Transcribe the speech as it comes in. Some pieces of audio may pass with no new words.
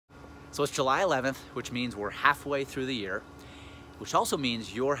So it's July 11th, which means we're halfway through the year, which also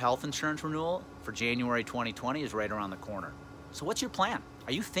means your health insurance renewal for January 2020 is right around the corner. So what's your plan?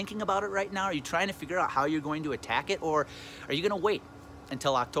 Are you thinking about it right now? Are you trying to figure out how you're going to attack it? Or are you gonna wait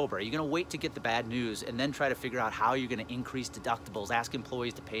until October? Are you gonna wait to get the bad news and then try to figure out how you're gonna increase deductibles, ask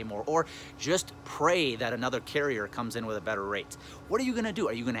employees to pay more, or just pray that another carrier comes in with a better rate? What are you gonna do?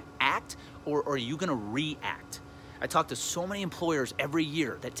 Are you gonna act or are you gonna react? I talk to so many employers every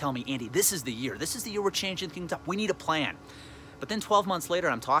year that tell me, Andy, this is the year. This is the year we're changing things up. We need a plan. But then 12 months later,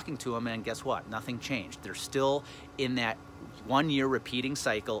 I'm talking to them and guess what? Nothing changed. They're still in that 1 year repeating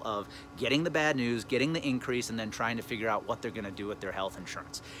cycle of getting the bad news, getting the increase, and then trying to figure out what they're gonna do with their health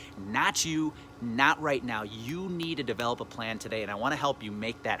insurance. Not you, not right now. You need to develop a plan today, and I wanna help you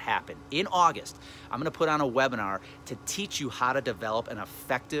make that happen. In August, I'm gonna put on a webinar to teach you how to develop an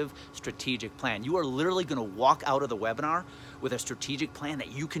effective strategic plan. You are literally gonna walk out of the webinar with a strategic plan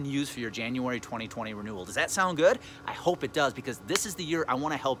that you can use for your January 2020 renewal. Does that sound good? I hope it does, because this is the year I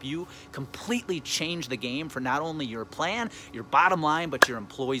wanna help you completely change the game for not only your plan, your bottom line, but your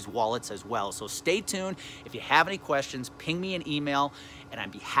employees' wallets as well. So stay tuned. If you have any questions, ping me an email, and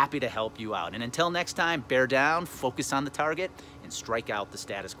I'd be happy to help you out. And until next time, bear down, focus on the target, and strike out the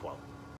status quo.